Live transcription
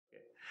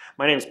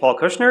My name is Paul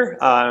Kushner.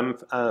 I'm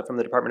from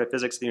the Department of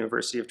Physics at the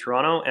University of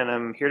Toronto, and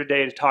I'm here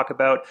today to talk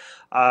about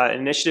an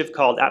initiative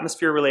called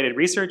Atmosphere-Related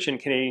Research in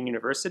Canadian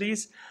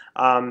Universities.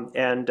 I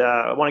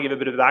want to give a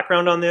bit of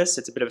background on this.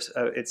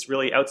 It's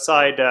really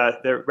outside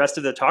the rest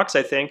of the talks,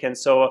 I think, and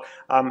so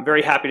I'm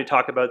very happy to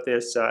talk about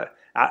this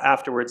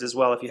afterwards as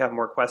well if you have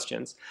more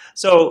questions.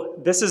 So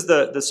this is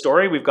the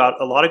story. We've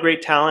got a lot of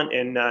great talent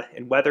in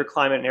weather,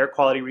 climate, and air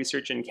quality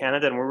research in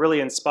Canada, and we're really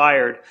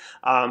inspired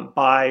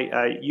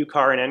by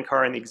UCAR and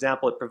NCAR and the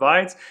example it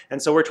provides.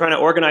 And so we're trying to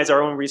organize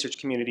our own research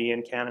community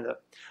in Canada.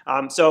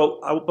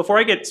 Before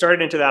I get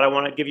started into that, I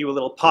want to give you a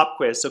little pop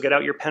quiz. So get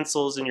out your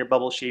pencils and your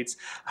bubble sheets.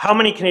 How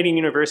many Canadian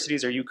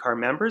universities are UCAR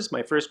members?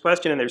 My first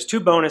question, and there's two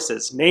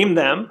bonuses. Name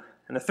them.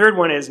 And the third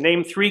one is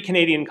name 3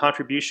 Canadian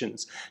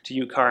contributions to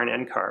UCAR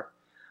and NCAR.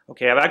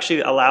 Okay, I've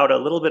actually allowed a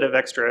little bit of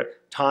extra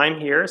time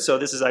here, so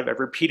I've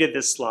repeated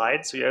this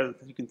slide, so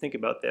you can think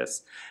about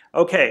this.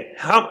 Okay,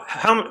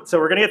 so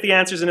we're going to get the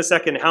answers in a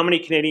second. How many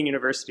Canadian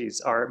universities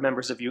are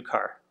members of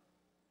UCAR?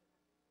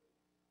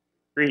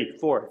 3,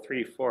 4,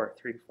 3, 4,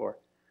 3, 4.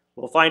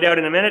 We'll find out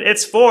in a minute.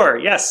 It's 4,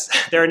 yes.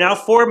 There are now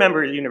 4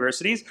 member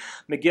universities.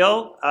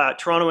 McGill,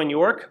 Toronto, and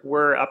York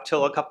were up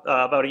till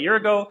about a year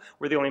ago,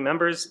 were the only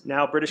members.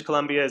 Now British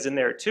Columbia is in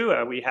there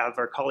too. We have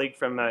our colleague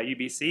from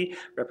UBC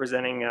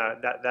representing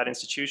that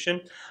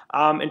institution.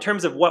 In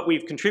terms of what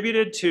we've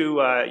contributed to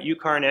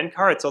UCAR and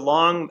NCAR, it's a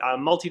long,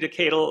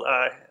 multi-decadal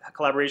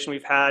collaboration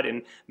we've had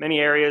in many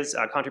areas,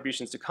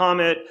 contributions to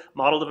COMET,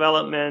 model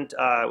development.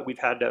 We've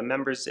had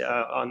members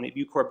on the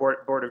UCAR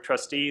Board of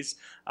Trustees.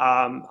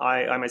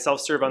 I myself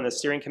serve on the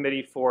steering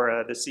committee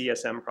for the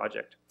CSM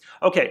project.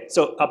 Okay,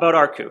 so about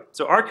ARRCU.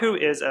 So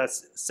ARRCU is a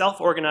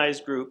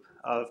self-organized group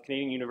of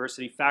Canadian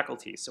university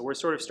faculty. So we're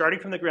sort of starting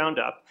from the ground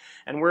up,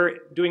 and we're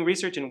doing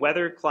research in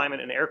weather,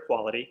 climate, and air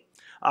quality.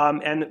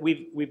 And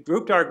we've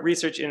grouped our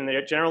research in the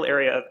general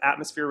area of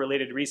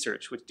atmosphere-related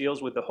research, which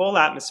deals with the whole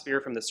atmosphere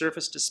from the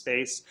surface to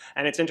space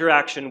and its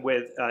interaction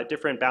with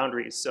different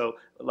boundaries, so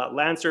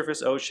land,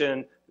 surface,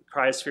 ocean,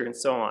 cryosphere, and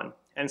so on.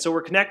 And so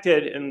we're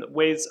connected in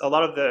ways, a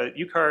lot of the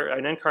UCAR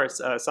and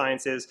NCAR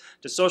science is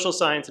to social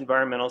science,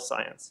 environmental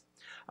science.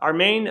 Our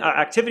main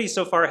activity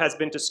so far has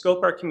been to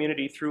scope our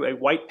community through a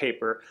white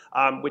paper,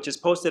 which is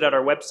posted at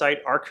our website,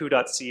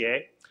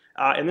 arrcu.ca.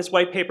 And this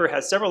white paper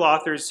has several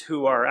authors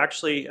who are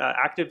actually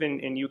active in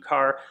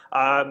UCAR.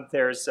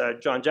 There's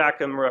John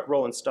Jackham,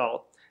 Roland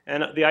Stahl.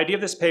 And the idea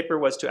of this paper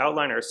was to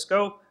outline our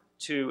scope,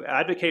 to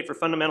advocate for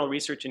fundamental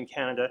research in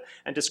Canada,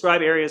 and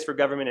describe areas for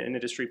government and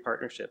industry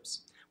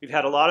partnerships. We've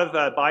had a lot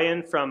of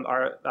buy-in from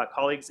our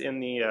colleagues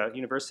in the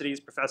universities.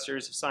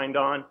 Professors have signed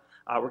on.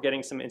 We're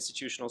getting some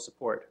institutional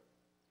support.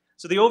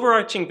 So the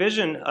overarching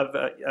vision of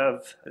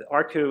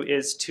ARRCU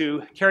is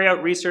to carry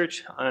out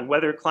research on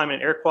weather, climate,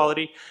 and air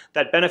quality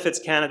that benefits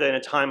Canada in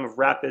a time of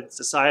rapid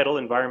societal,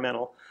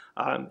 environmental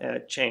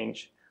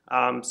change.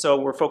 So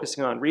we're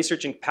focusing on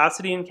researching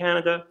capacity in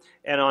Canada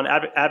and on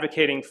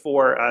advocating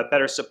for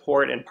better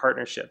support and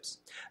partnerships.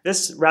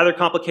 This rather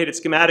complicated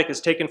schematic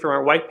is taken from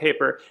our white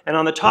paper, and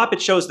on the top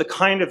it shows the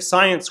kind of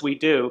science we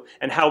do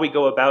and how we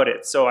go about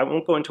it. So I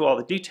won't go into all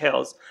the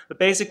details, but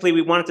basically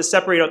we wanted to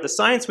separate out the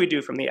science we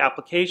do from the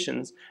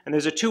applications, and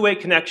there's a two-way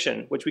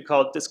connection, which we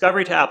call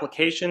discovery to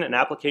application and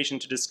application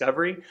to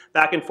discovery,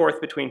 back and forth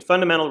between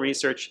fundamental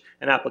research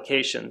and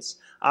applications.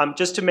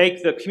 Just to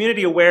make the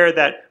community aware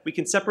that we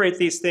can separate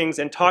these things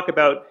and talk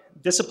about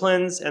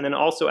disciplines and then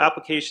also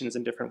applications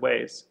in different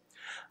ways.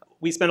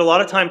 We spend a lot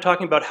of time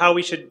talking about how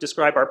we should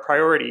describe our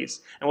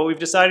priorities, and what we've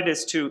decided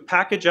is to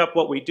package up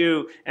what we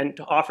do and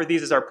to offer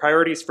these as our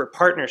priorities for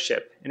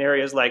partnership in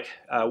areas like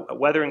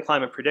weather and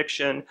climate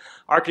prediction,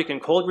 Arctic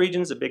and cold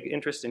regions, a big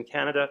interest in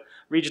Canada,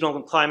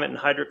 regional climate and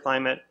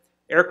hydroclimate,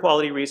 air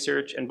quality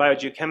research, and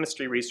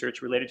biogeochemistry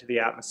research related to the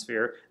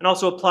atmosphere, and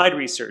also applied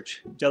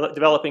research,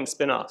 developing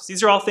spin-offs.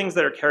 These are all things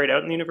that are carried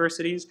out in the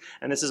universities,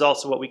 and this is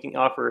also what we can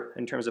offer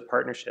in terms of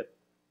partnership.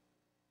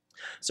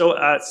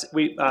 So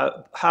we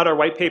had our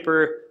white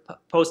paper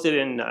posted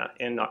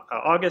in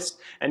August,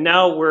 and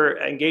now we're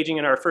engaging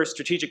in our first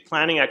strategic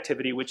planning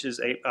activity, which is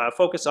a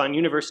focus on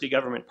university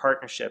government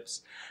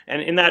partnerships.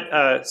 And in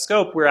that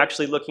scope, we're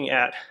actually looking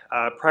at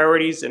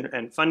priorities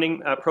and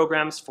funding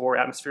programs for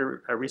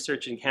atmosphere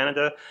research in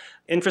Canada,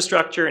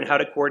 infrastructure and how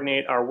to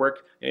coordinate our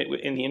work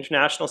in the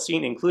international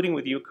scene, including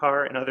with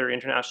UCAR and other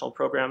international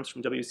programs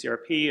from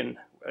WCRP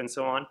and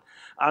so on.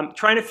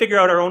 Trying to figure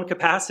out our own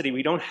capacity.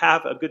 We don't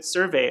have a good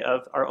survey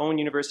of our own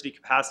university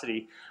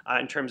capacity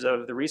in terms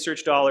of the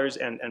research dollars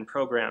and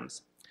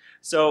programs.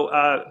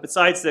 So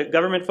besides the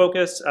government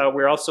focus,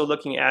 we're also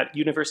looking at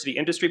university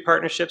industry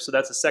partnerships, so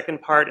that's the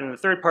second part. And the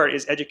third part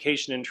is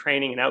education and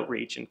training and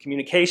outreach and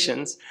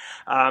communications.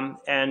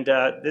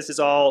 This is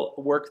all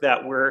work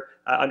that we're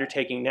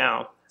undertaking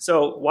now.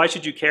 So why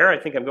should you care? I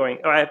think I'm going,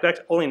 I've got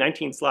only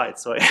 19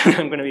 slides, so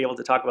I'm going to be able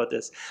to talk about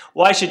this.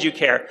 Why should you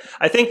care?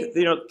 I think,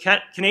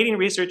 Canadian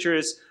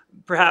researchers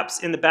perhaps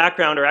in the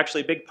background are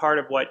actually a big part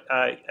of what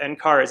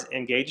NCAR is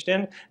engaged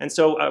in. And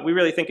so we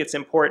really think it's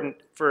important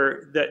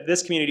for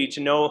this community to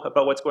know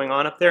about what's going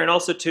on up there and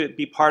also to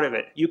be part of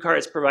it. UCAR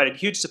has provided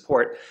huge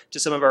support to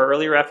some of our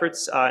earlier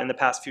efforts in the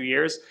past few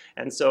years,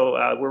 and so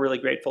we're really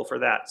grateful for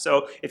that.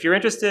 So if you're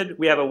interested,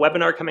 we have a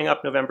webinar coming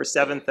up November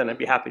 7th, and I'd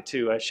be happy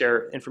to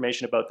share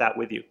information about that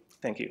with you.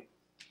 Thank you.